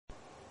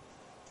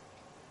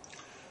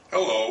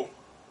Hello,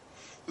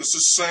 this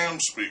is Sam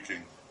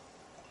speaking.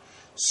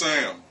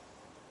 Sam.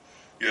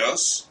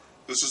 Yes,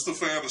 this is the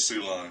fantasy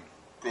line.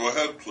 Go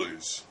ahead,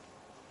 please.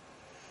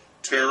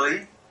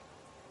 Terry?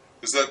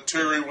 Is that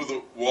Terry with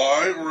a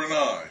Y or an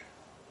I?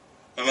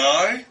 An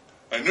I?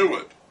 I knew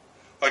it.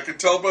 I could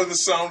tell by the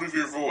sound of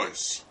your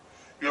voice.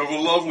 You have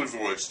a lovely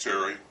voice,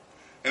 Terry.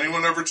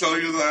 Anyone ever tell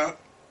you that?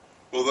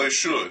 Well, they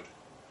should.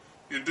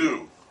 You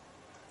do.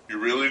 You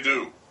really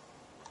do.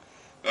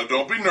 Now,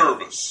 don't be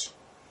nervous.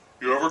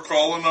 You ever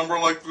call a number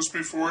like this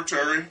before,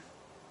 Terry?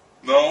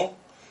 No?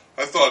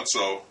 I thought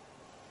so.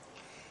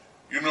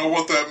 You know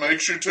what that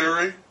makes you,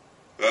 Terry?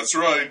 That's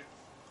right.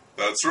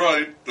 That's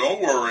right.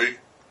 Don't worry.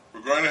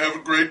 We're going to have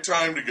a great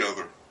time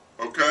together.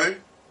 Okay?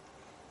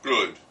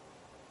 Good.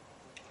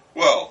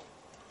 Well,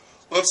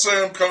 let's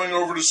say I'm coming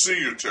over to see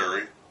you,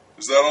 Terry.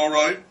 Is that all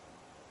right?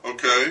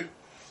 Okay.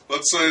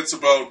 Let's say it's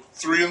about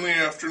 3 in the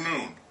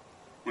afternoon.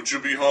 Would you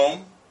be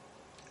home?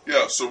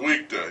 Yes, a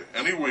weekday.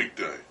 Any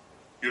weekday.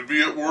 You'd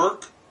be at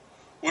work?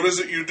 What is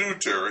it you do,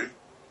 Terry?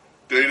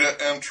 Data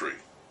entry.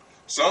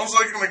 Sounds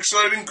like an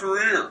exciting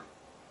career.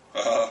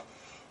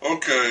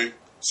 Okay,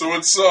 so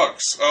it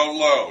sucks, out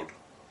loud.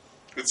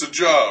 It's a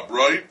job,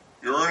 right?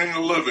 You're earning a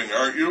living,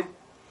 aren't you?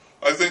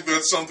 I think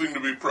that's something to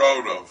be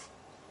proud of.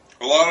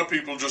 A lot of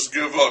people just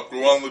give up,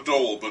 go on the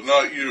dole, but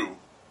not you.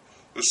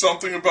 There's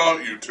something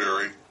about you,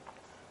 Terry.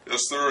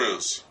 Yes, there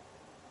is.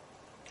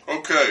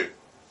 Okay,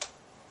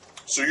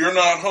 so you're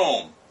not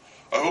home.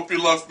 I hope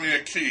you left me a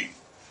key.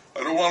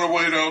 I don't want to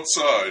wait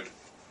outside.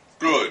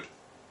 Good,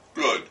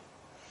 good.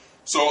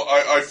 So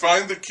I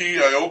find the key,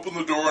 I open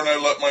the door, and I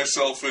let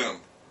myself in.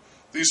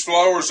 These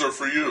flowers are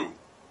for you.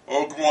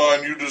 Oh, go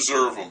on, you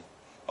deserve them.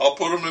 I'll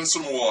put them in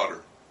some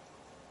water.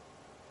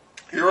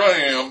 Here I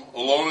am,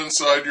 alone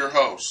inside your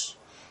house.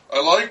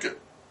 I like it.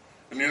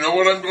 And you know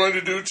what I'm going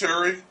to do,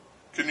 Terry?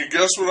 Can you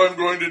guess what I'm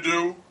going to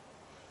do?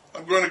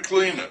 I'm going to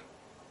clean it.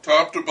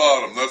 Top to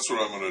bottom, that's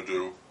what I'm going to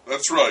do.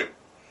 That's right.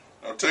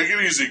 Now take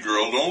it easy,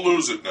 girl. Don't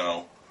lose it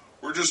now.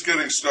 We're just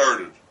getting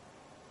started.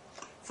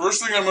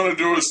 First thing I'm going to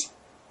do is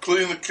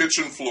clean the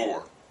kitchen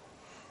floor.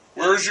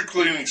 Where's your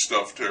cleaning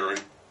stuff, Terry?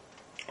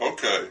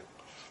 Okay.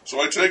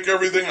 So I take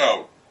everything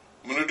out.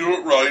 I'm going to do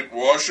it right,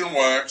 wash and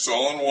wax,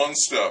 all in one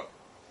step.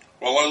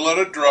 While I let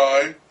it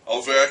dry,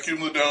 I'll vacuum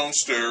the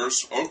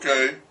downstairs.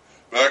 Okay.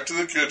 Back to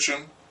the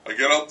kitchen. I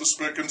get out the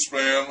spick and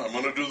span. I'm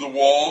going to do the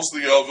walls,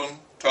 the oven,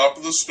 top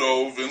of the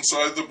stove,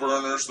 inside the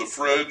burners, the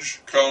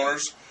fridge,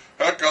 counters.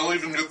 Heck, I'll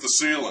even get the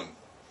ceiling.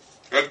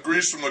 That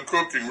grease from the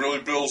cooking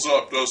really builds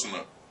up, doesn't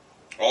it?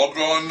 All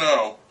gone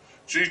now.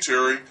 Gee,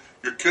 Terry,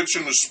 your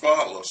kitchen is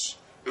spotless.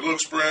 It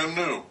looks brand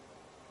new.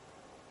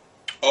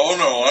 Oh,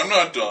 no, I'm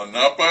not done.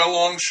 Not by a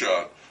long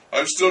shot.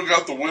 I've still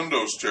got the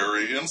windows,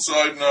 Terry,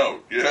 inside and out.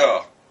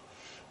 Yeah.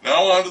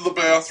 Now on to the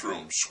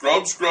bathroom.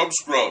 Scrub, scrub,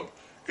 scrub.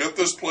 Get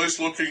this place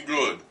looking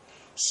good.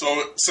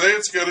 So, say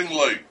it's getting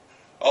late.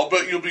 I'll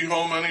bet you'll be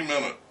home any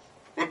minute.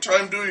 What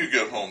time do you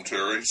get home,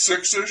 Terry?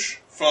 6-ish?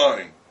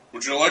 Fine.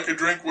 Would you like a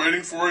drink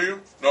waiting for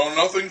you? No,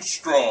 nothing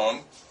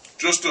strong.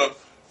 Just a...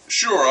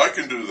 Sure, I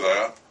can do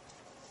that.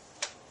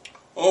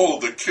 Oh,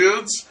 the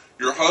kids?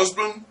 Your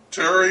husband?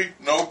 Terry?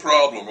 No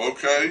problem,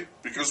 okay?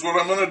 Because what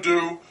I'm going to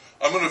do,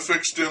 I'm going to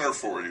fix dinner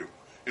for you.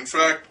 In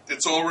fact,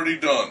 it's already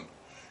done.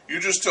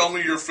 You just tell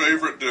me your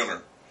favorite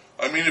dinner.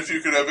 I mean, if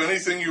you could have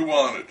anything you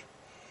wanted.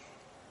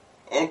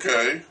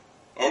 Okay.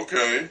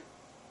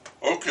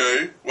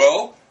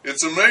 Well,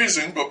 it's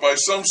amazing, but by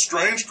some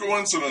strange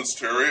coincidence,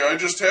 Terry, I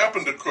just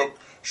happened to cook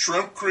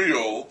shrimp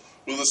Creole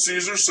with a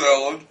Caesar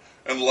salad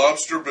and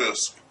lobster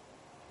bisque.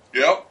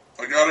 Yep,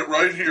 I got it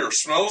right here.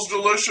 Smells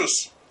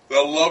delicious.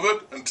 They'll love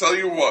it, and tell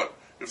you what,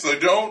 if they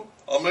don't,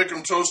 I'll make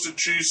them toasted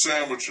cheese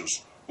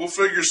sandwiches. We'll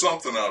figure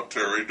something out,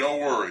 Terry,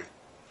 don't worry.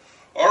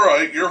 All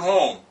right, you're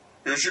home.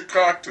 Here's your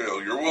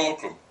cocktail. You're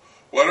welcome.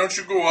 Why don't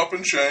you go up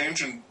and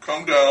change and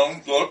come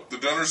down? Look, the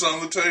dinner's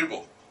on the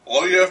table.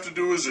 All you have to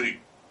do is eat.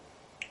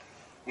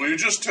 Will you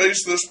just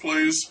taste this,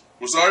 please?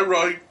 Was I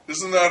right?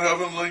 Isn't that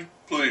heavenly?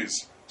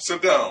 Please,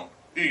 sit down.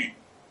 Eat.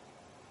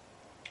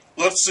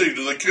 Let's see,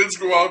 do the kids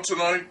go out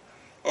tonight?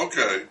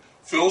 Okay,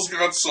 Phil's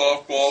got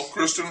softball,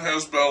 Kristen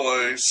has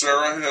ballet,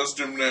 Sarah has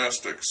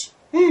gymnastics.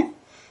 Whew!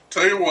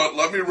 Tell you what,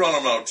 let me run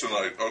them out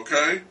tonight,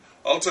 okay?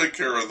 I'll take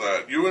care of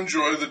that. You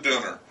enjoy the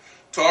dinner.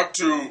 Talk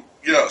to,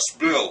 yes,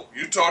 Bill.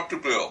 You talk to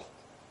Bill.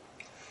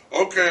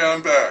 Okay,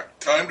 I'm back.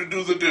 Time to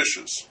do the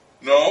dishes.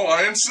 No,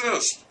 I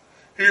insist.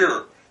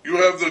 Here, you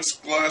have this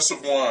glass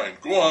of wine.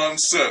 Go on,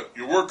 sit.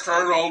 You work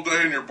hard all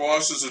day and your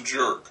boss is a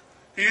jerk.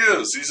 He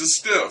is. He's a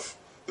stiff.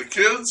 The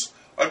kids?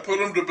 I put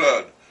them to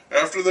bed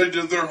after they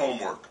did their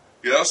homework.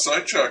 Yes,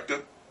 I checked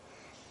it.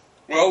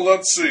 Well,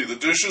 let's see. The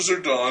dishes are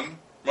done.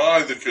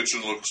 My, the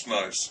kitchen looks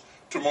nice.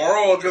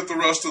 Tomorrow I'll get the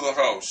rest of the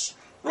house.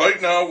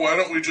 Right now, why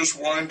don't we just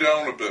wind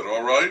down a bit,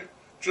 all right?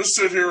 Just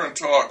sit here and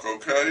talk,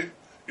 okay?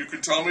 You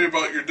can tell me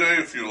about your day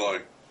if you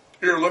like.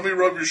 Here, let me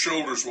rub your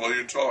shoulders while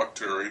you talk,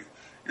 Terry.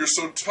 You're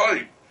so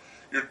tight.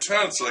 You're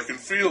tense. I can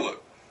feel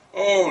it.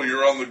 Oh,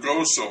 you're on the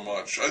go so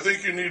much. I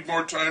think you need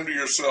more time to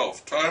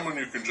yourself. Time when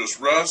you can just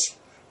rest,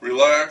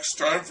 Relax.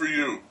 Time for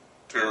you,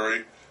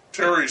 Terry.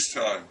 Terry's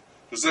time.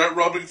 Does that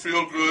rubbing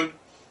feel good?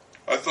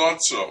 I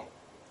thought so.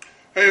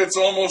 Hey, it's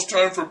almost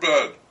time for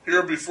bed.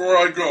 Here, before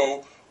I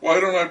go, why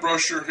don't I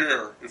brush your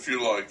hair, if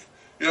you like?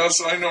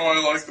 Yes, I know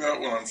I like that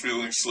when I'm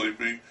feeling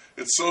sleepy.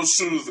 It's so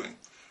soothing.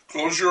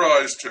 Close your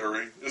eyes,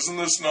 Terry. Isn't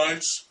this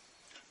nice?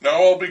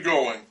 Now I'll be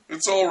going.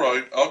 It's all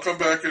right. I'll come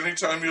back any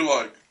time you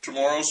like.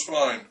 Tomorrow's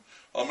fine.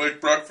 I'll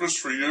make breakfast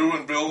for you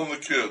and Bill and the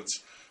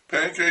kids.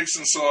 Pancakes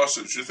and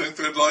sausage. You think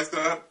they'd like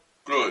that?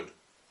 Good.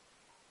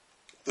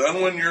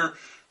 Then when you're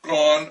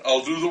gone,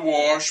 I'll do the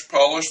wash,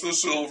 polish the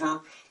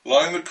silver,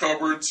 line the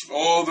cupboards.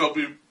 Oh, there'll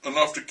be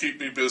enough to keep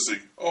me busy.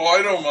 Oh,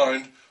 I don't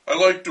mind. I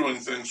like doing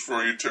things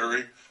for you,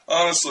 Terry.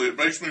 Honestly, it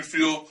makes me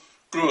feel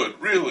good.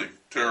 Really,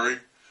 Terry.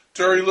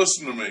 Terry,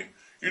 listen to me.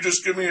 You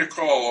just give me a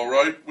call, all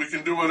right? We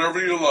can do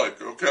whatever you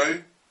like,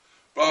 okay?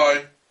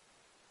 Bye.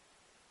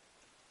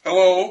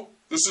 Hello,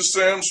 this is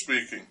Sam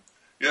speaking.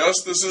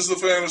 Yes, this is the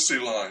fantasy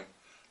line.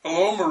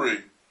 Hello, Marie.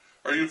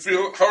 How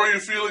are you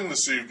feeling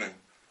this evening?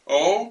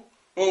 Oh?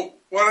 Well,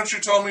 why don't you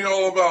tell me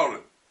all about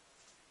it?